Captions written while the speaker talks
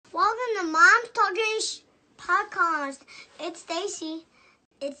Talking Podcast. It's Stacy.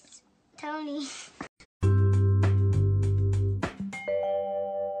 It's Tony.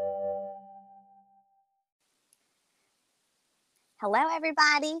 Hello,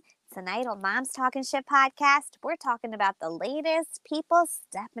 everybody. Tonight on Mom's Talking Shit podcast, we're talking about the latest people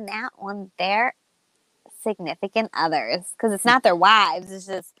stepping out on their significant others. Because it's not their wives. It's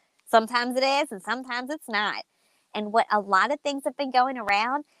just sometimes it is and sometimes it's not. And what a lot of things have been going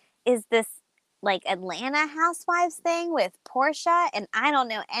around is this like Atlanta Housewives thing with Portia. And I don't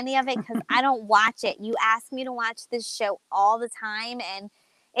know any of it because I don't watch it. You ask me to watch this show all the time and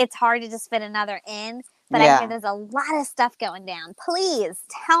it's hard to just fit another in. But I hear there's a lot of stuff going down. Please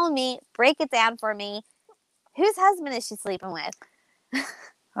tell me, break it down for me. Whose husband is she sleeping with?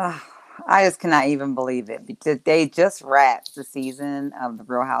 I just cannot even believe it because they just wrapped the season of The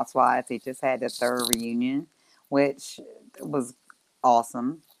Real Housewives. They just had their third reunion, which was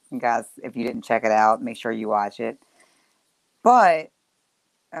awesome. You guys, if you didn't check it out, make sure you watch it. But,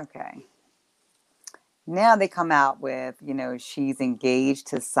 okay. Now they come out with, she's engaged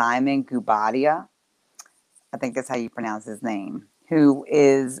to Simon Guobadia. I think that's how you pronounce his name, who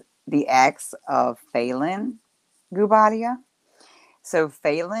is the ex of Phelan Guobadia. So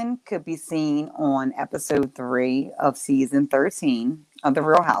Phelan could be seen on episode 3 of season 13 of The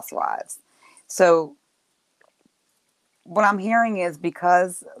Real Housewives. So what I'm hearing is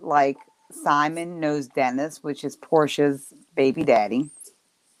because like Simon knows Dennis, which is Portia's baby daddy.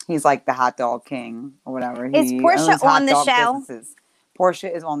 He's like the hot dog king or whatever. Is Portia on the show? Businesses.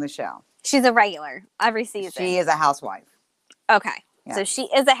 Portia is on the show. She's a regular every season. She is a housewife. Okay. Yeah. So she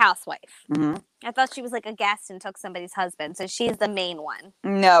is a housewife. Mm-hmm. I thought she was like a guest and took somebody's husband. So she's the main one.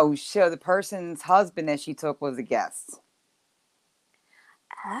 No, so the person's husband that she took was a guest.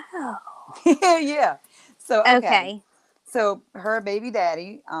 Oh. Yeah. So, okay. So her baby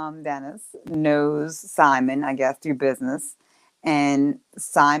daddy, Dennis, knows Simon, I guess, through business. And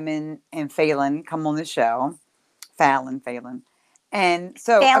Simon and Phelan come on the show. Phelan. And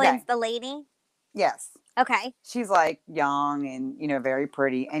so Phelan's the lady? Yes. Okay. She's like young and, very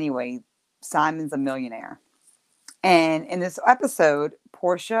pretty. Anyway, Simon's a millionaire. And in this episode,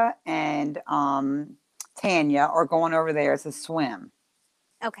 Portia and Tanya are going over there to swim.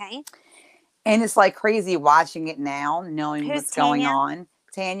 Okay. And it's like crazy watching it now, knowing what's going on.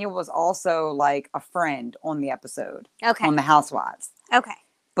 Tanya was also like a friend on the episode. Okay. On the Housewives. Okay.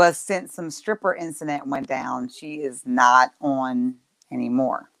 But since some stripper incident went down, she is not on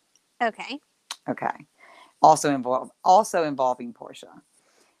anymore. Okay. Okay. Also involving Portia.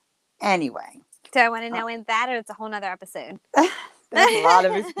 Anyway. Do I want to know in that or it's a whole nother episode? There's a lot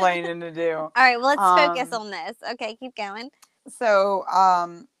of explaining to do. All right, well, let's focus on this. Okay, keep going. So,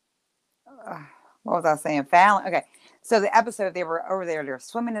 what was I saying? Fallon. Okay. So the episode, they were over there, they're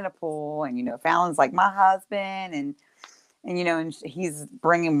swimming in a pool and, Fallon's like my husband and he's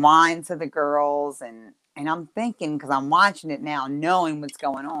bringing wine to the girls and I'm thinking, because I'm watching it now, knowing what's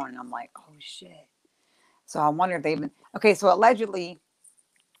going on. And I'm like, oh, shit. So I wonder if they've been... Okay, so allegedly,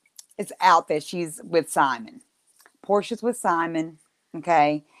 it's out that she's with Simon. Portia's with Simon,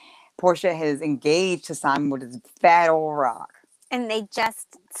 okay? Portia has engaged to Simon with his fat old rock. And they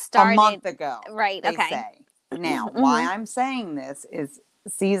just started... A month ago. Right, okay. Say. Now, why I'm saying this is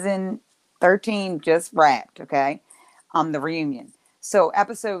season 13 just wrapped, okay? The reunion. So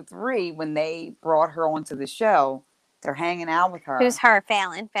episode 3, when they brought her onto the show, they're hanging out with her. Who's her?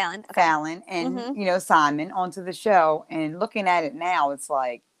 Fallon. Okay. Fallon and, Simon onto the show. And looking at it now, it's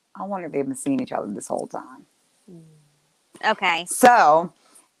like, I wonder if they've been seeing each other this whole time. Okay. So,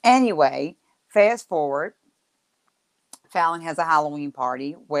 anyway, fast forward. Fallon has a Halloween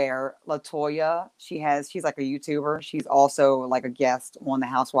party where LaToya, she's like a YouTuber. She's also like a guest on the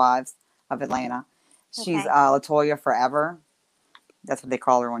Housewives of Atlanta. She's LaToya Forever. That's what they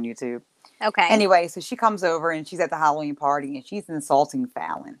call her on YouTube. Okay. Anyway, so she comes over and she's at the Halloween party and she's insulting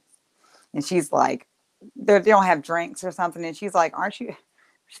Fallon. And she's like, they don't have drinks or something. And she's like, aren't you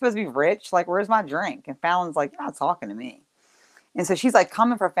supposed to be rich? Like, where's my drink? And Fallon's like, you're not talking to me. And so she's like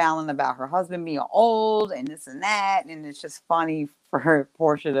coming for Fallon about her husband being old and this and that. And it's just funny for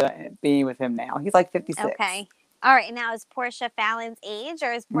Portia to be with him now. He's like 56. Okay. All right. Now, is Portia Fallon's age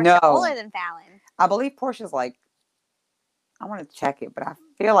or is Portia older than Fallon? I believe Portia's like, I want to check it, but I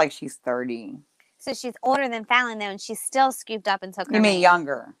feel like she's 30. So she's older than Fallon, though, and she's still scooped up and took her. You mean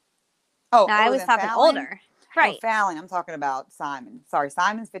younger? Oh, no, I was talking Fallon? older. Right. Oh, Fallon. I'm talking about Simon. Sorry,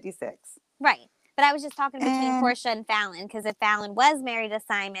 Simon's 56. Right. But I was just talking between Portia and Fallon, because if Fallon was married to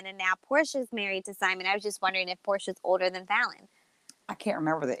Simon and now Portia's married to Simon, I was just wondering if Portia's older than Fallon. I can't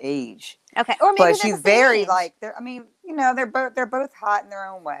remember the age. Okay, or maybe But they're she's the same very age. like I mean, they're both hot in their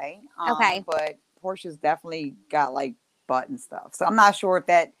own way. Okay. But Portia's definitely got like butt and stuff. So I'm not sure if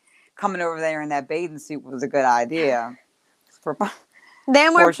that coming over there in that bathing suit was a good idea. For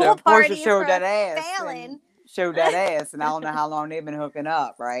There were pool Portia parties showed for that ass Fallon. and I don't know how long they've been hooking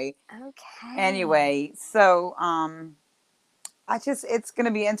up, right? Okay. Anyway, so it's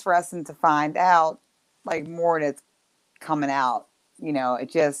gonna be interesting to find out like more that's coming out. It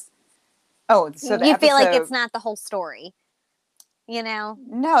just so the You feel like episode. it's not the whole story, you know?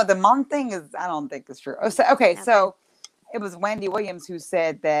 No, the mom thing is I don't think it's true. Okay. So it was Wendy Williams who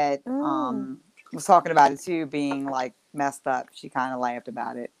said that Mm. was talking about it too being like messed up. She kind of laughed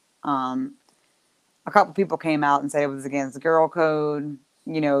about it. A couple people came out and said it was against the girl code,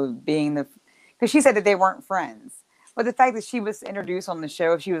 being because she said that they weren't friends. But the fact that she was introduced on the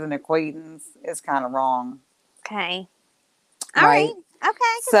show, if she was an acquaintance, is kind of wrong. Okay. All right. Okay. I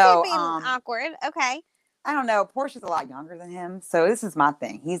can see So, it being awkward. Okay. I don't know. Portia's a lot younger than him. So this is my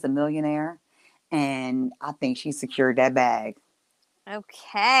thing. He's a millionaire. And I think she secured that bag.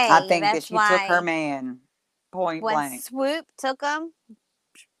 Okay. I think that That's she took her why man point when blank. Swoop took him,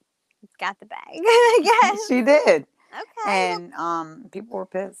 got the bag, I guess. She did. Okay. And people were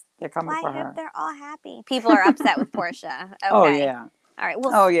pissed. They're coming Well, for I hope her. they're all happy. People are upset with Portia. Okay. Oh, yeah. All right.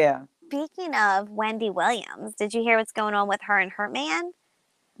 Well, Oh, yeah. speaking of Wendy Williams, did you hear what's going on with her and her man?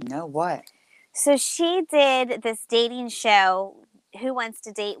 No, what? So she did this dating show, Who Wants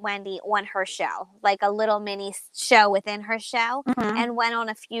to Date Wendy, on her show, like a little mini show within her show, and went on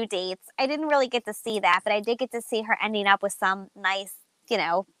a few dates. I didn't really get to see that, but I did get to see her ending up with some nice,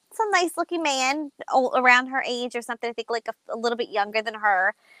 some nice looking man around her age or something. I think like a little bit younger than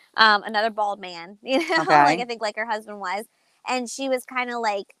her, another bald man, Okay. like I think like her husband was. And she was kind of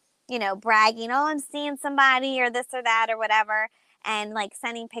like, bragging, oh, I'm seeing somebody or this or that or whatever. And like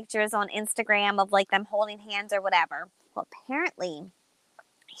sending pictures on Instagram of like them holding hands or whatever. Well, apparently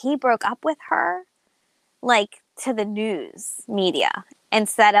he broke up with her like to the news media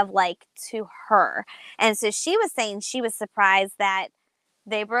instead of like to her. And so she was saying she was surprised that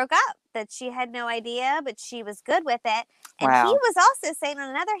they broke up, that she had no idea, but she was good with it. And Wow. he was also saying on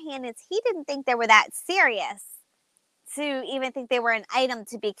another hand, he didn't think they were that serious to even think they were an item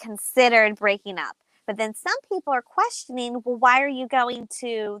to be considered breaking up. But then some people are questioning, well, why are you going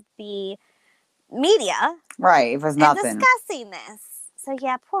to the media Right. It was nothing. discussing this? So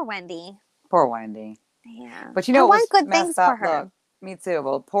yeah, poor Wendy. Poor Wendy. Yeah. But I what want was good messed things up? for her. Look, me too.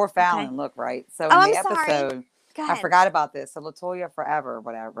 Well, poor Fallon, Okay. look, right? So Oh, in the I'm sorry. episode, Go I ahead. forgot about this. So Latoya Forever,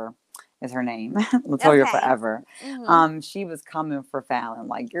 whatever is her name. Latoya Okay. Forever. She was coming for Fallon.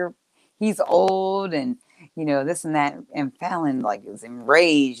 Like, he's old and this and that. And Fallon like is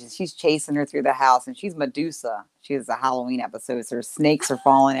enraged and she's chasing her through the house and she's Medusa. She has a Halloween episode, so her snakes are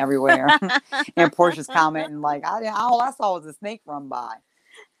falling everywhere. And Portia's commenting like, all I saw was a snake run by.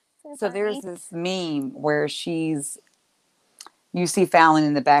 So there's this meme where you see Fallon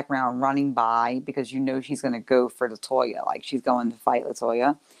in the background running by because she's going to go for Latoya, like she's going to fight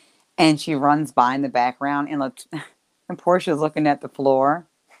Latoya, and she runs by in the background, and Portia's looking at the floor,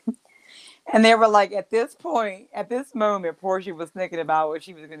 and they were like, at this moment, Portia was thinking about what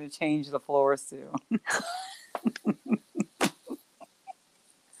she was going to change the floors to.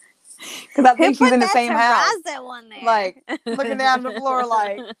 Because I think she's in the same house, like looking down the floor,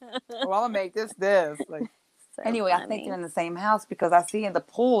 like, "Oh, I'm gonna make this." Like, So anyway, funny. I think they're in the same house because I see in the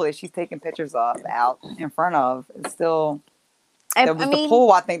pool that she's taking pictures of out in front of. It's still the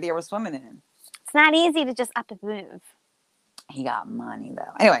pool I think they were swimming in. It's not easy to just up and move. He got money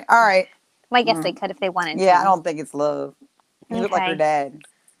though. Anyway, all right. Well, I guess they could if they wanted to. Yeah, I don't think it's love. He looked like her Okay. dad.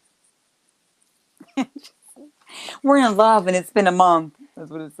 We're in love and it's been a month. That's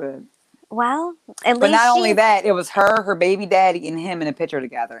what it said. Well, at least But not only that, it was her baby daddy, and him in a picture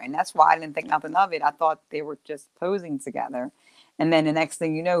together. And that's why I didn't think nothing of it. I thought they were just posing together. And then the next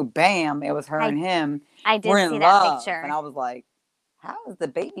thing you know, bam, it was her and him. I did We're see in that love. picture. And I was like, how is the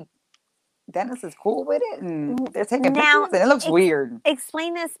baby? Dennis is cool with it. And they're taking Now, pictures. And it looks weird.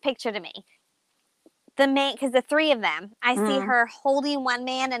 Explain this picture to me. The man, because the three of them, I see her holding one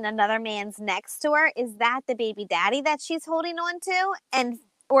man and another man's next to her. Is that the baby daddy that she's holding on to?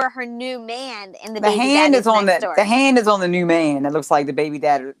 Or her new man and the baby hand is on next to her? The hand is on the new man that looks like the baby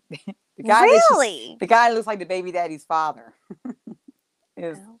daddy. The guy Really? The guy that looks like the baby daddy's father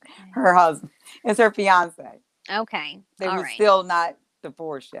is her husband. It's her fiance. Okay. They All were right. still not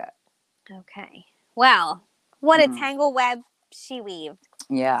divorced yet. Okay. Well, what a tangle web she weaved.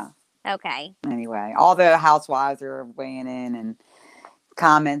 Yeah. Okay. Anyway, all the housewives are weighing in and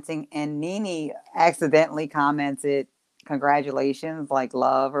commenting, and Nene accidentally commented congratulations, like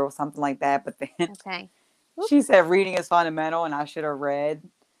love or something like that. But then Okay. she said reading is fundamental, and I should have read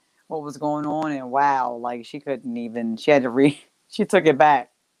what was going on. And wow, like she couldn't even. She had to read. She took it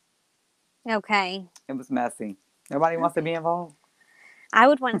back. Okay. It was messy. Nobody wants to be Okay. involved. I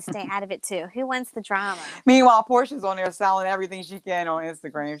would want to stay out of it too. Who wants the drama? Meanwhile, Portia's on there selling everything she can on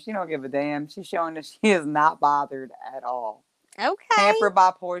Instagram. She don't give a damn. She's showing that she is not bothered at all. Okay. Pampered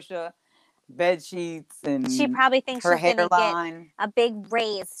by Portia, bed sheets She and probably thinks her she's going to get hairline. a big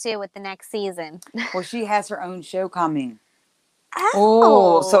raise too with the next season. Well, she has her own show coming.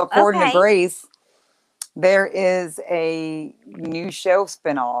 Oh, so Oh, according to okay. Grace, there is a new show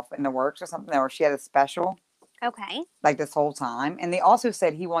spinoff in the works or something, or she had a special Okay. like this whole time. And they also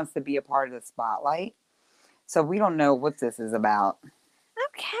said he wants to be a part of the spotlight. So we don't know what this is about.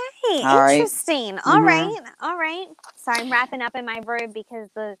 Okay. All right. Interesting. All right. All right. Sorry, I'm wrapping up in my robe because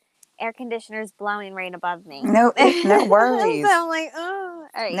the air conditioner is blowing right above me. No, no worries. So I'm like, oh.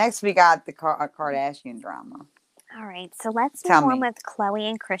 All right. Next, we got the Kardashian drama. All right. So let's Tell move on me. with Khloe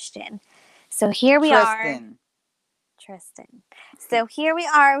and Christian. So here we Tristan. Tristan. So here we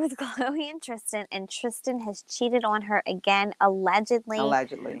are with Khloe and Tristan has cheated on her again, Allegedly.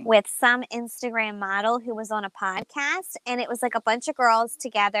 with some Instagram model who was on a podcast. And it was like a bunch of girls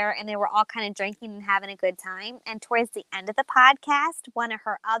together and they were all kind of drinking and having a good time. And towards the end of the podcast, one of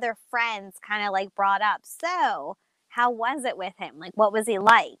her other friends kind of like brought up, so how was it with him? Like, what was he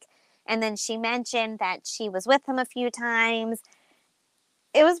like? And then she mentioned that she was with him a few times.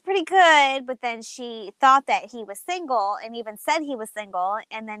 It was pretty good, but then she thought that he was single and even said he was single.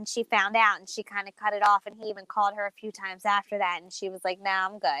 And then she found out and she kind of cut it off. And he even called her a few times after that. And she was like, no,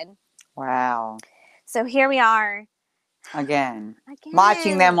 I'm good. Wow. So here we are. Again.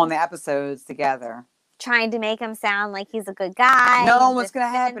 Watching them on the episodes together. Trying to make him sound like he's a good guy. No, what's going to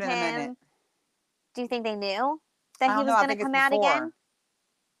happen in a minute? Do you think they knew that he was going to come out again?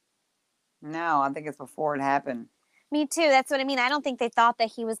 No, I think it's before it happened. Me too. That's what I mean. I don't think they thought that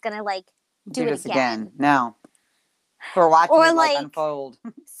he was going to like do it again. No. For watching or it like unfold.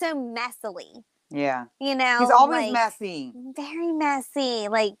 So messily. Yeah. You know, he's always messy. Very messy.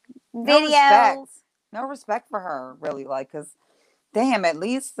 Like video. No respect for her, really. Like, because, damn, at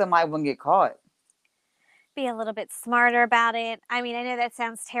least somebody wouldn't get caught. Be a little bit smarter about it. I mean, I know that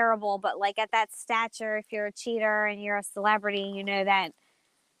sounds terrible, but like at that stature, if you're a cheater and you're a celebrity, you know that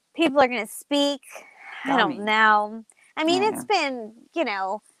people are going to speak. I don't know. I mean, it's been, you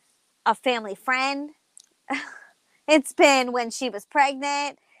know, a family friend. It's been when she was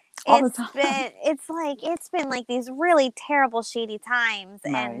pregnant. All the time. It's been like these really terrible, shady times.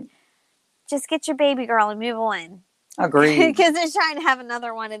 Right. And just get your baby girl and move on. Agreed. Because they're trying to have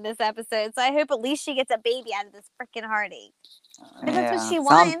another one in this episode. So I hope at least she gets a baby out of this freaking heartache. Because that's what she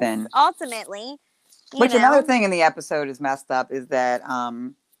wants, ultimately. Which another thing in the episode is messed up is that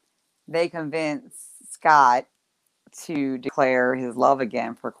they convinced Scott to declare his love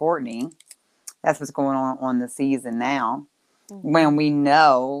again for Courtney. That's what's going on the season now. Mm-hmm. When we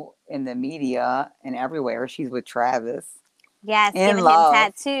know in the media and everywhere she's with Travis. Yes, giving him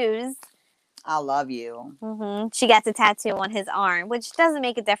tattoos. I love you. Mm-hmm. She got the tattoo on his arm, which doesn't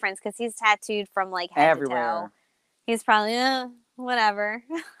make a difference because he's tattooed from like head everywhere. To toe. He's probably whatever.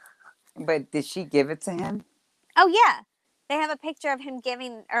 But did she give it to him? Oh yeah, they have a picture of him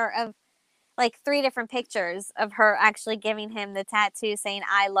giving, or of like 3 different pictures of her actually giving him the tattoo saying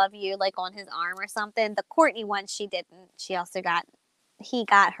 "I love you" like on his arm or something. The Courtney one she didn't. She also he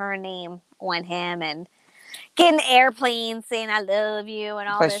got her name on him and getting airplanes saying "I love you" and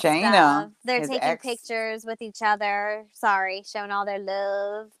all this stuff. They're taking pictures with each other. Sorry, showing all their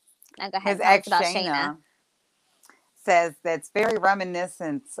love. Now go ahead. His ex Shayna says that's very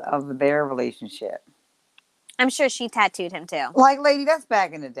reminiscent of their relationship. I'm sure she tattooed him too. Like, lady, that's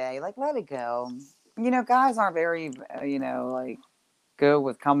back in the day. Like, let it go. You know, guys aren't very, like good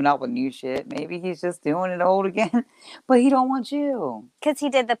with coming up with new shit. Maybe he's just doing it old again, but he don't want you. Because he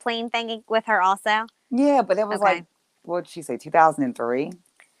did the plane thing with her also? Yeah, but it was like, what did she say, 2003?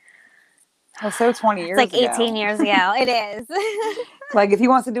 Oh, so 20 years ago. It's like 18 years ago. It is. Like, if he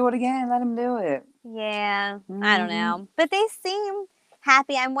wants to do it again, let him do it. Yeah, I don't know. But they seem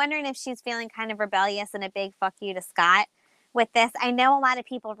happy. I'm wondering if she's feeling kind of rebellious and a big fuck you to Scott with this. I know a lot of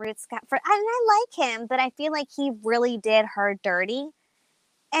people root Scott for, and I like him, but I feel like he really did her dirty.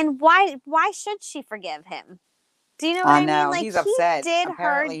 And why should she forgive him? Do you know what I mean? Like, he's upset. He did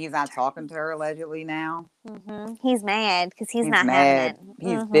Apparently, he's not talking to her allegedly now. Mm-hmm. He's mad because he's not having it.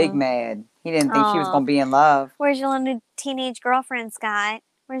 He's big mad. He didn't think she was going to be in love. Where's your little new teenage girlfriend, Scott?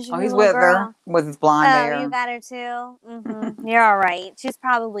 Where's your he's with her with his blonde hair. Oh, you got her too? Mm-hmm. You're all right. She's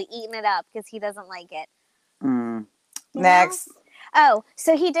probably eating it up because he doesn't like it. You know? Next. Oh,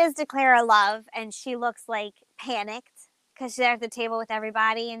 so he does declare a love, and she looks like panicked because she's at the table with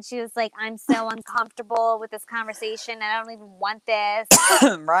everybody, and she was like, "I'm so uncomfortable with this conversation. I don't even want this."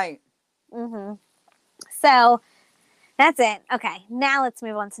 Right. Mm-hmm. So that's it. Okay, now let's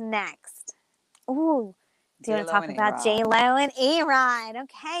move on to next. Ooh, do you want to J-Lo talk and about A-Rod. J-Lo and A-Rod?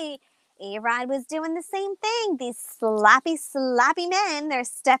 Okay. A-Rod was doing the same thing. These sloppy men, they're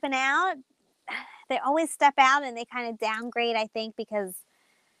stepping out. They always step out and they kind of downgrade, I think, because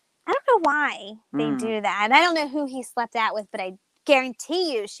I don't know why they do that. I don't know who he slept out with, but I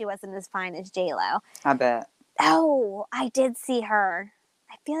guarantee you she wasn't as fine as J-Lo. I bet. Oh, I did see her.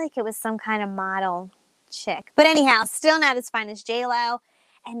 I feel like it was some kind of model chick. But anyhow, still not as fine as J-Lo.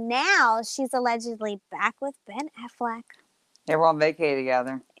 And now she's allegedly back with Ben Affleck. They were on vacay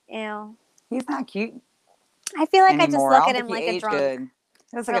together. Ew. He's not cute I feel like anymore. I I just look don't at think him he like a aged drunk. good.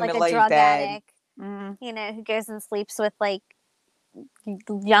 He looks Or like a like a middle-aged drug dad. addict. You know, who goes and sleeps with like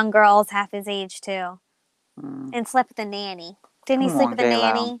young girls half his age too. And slept with a nanny. Didn't he Come sleep on, with a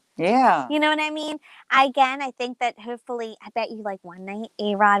J-Lo. nanny? Yeah. You know what I mean? Again, I think that hopefully, I bet you like one night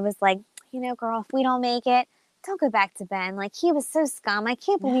A-Rod was like, you know, girl, if we don't make it, don't go back to Ben. Like, he was so scum. I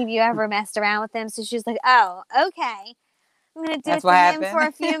can't believe you ever messed around with him. So she was like, oh, okay. I'm going to do That's it what to him happened. for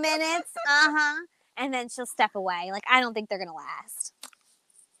a few minutes. Uh-huh. And then she'll step away. Like, I don't think they're going to last.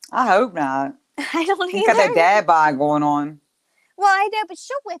 I hope not. I don't He's got that either. dad bod going on. Well, I know, but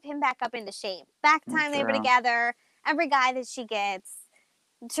she'll whip him back up into shape. Back time they were True. together, every guy that she gets,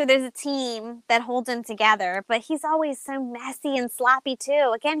 so there's a team that holds him together, but he's always so messy and sloppy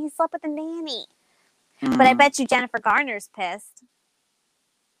too. Again, he slept with a nanny. But I bet you Jennifer Garner's pissed.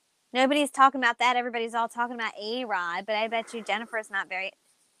 Nobody's talking about that. Everybody's all talking about A-Rod, but I bet you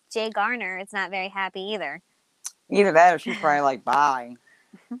Jay Garner is not very happy either. Either that or she's probably like, bye.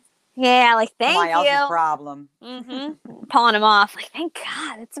 Yeah, like, thank Somebody else's you. problem. Pulling him off. Like, thank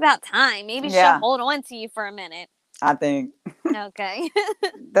God, it's about time. Maybe she'll hold on to you for a minute. I think. Okay.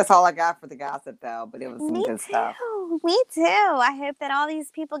 That's all I got for the gossip, though. But it was some good stuff. Me too. I hope that all these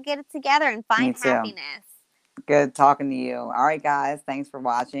people get it together and find happiness. Good talking to you. All right, guys. Thanks for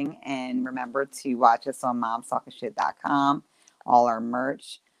watching. And remember to watch us on momstalkingshit.com. All our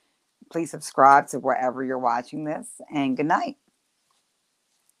merch. Please subscribe to wherever you're watching this. And good night.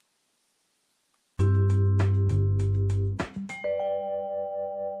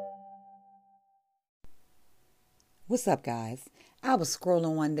 What's up, guys? I was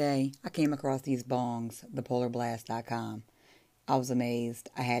scrolling one day. I came across these bongs, thepolarblast.com. I was amazed.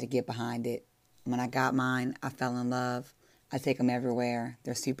 I had to get behind it. When I got mine, I fell in love. I take them everywhere.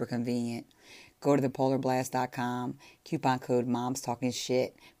 They're super convenient. Go to thepolarblast.com. Coupon code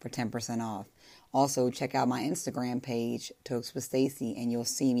MomsTalkingShit for 10% off. Also, check out my Instagram page, Tokes with Stacy, and you'll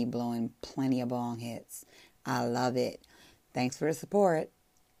see me blowing plenty of bong hits. I love it. Thanks for the support.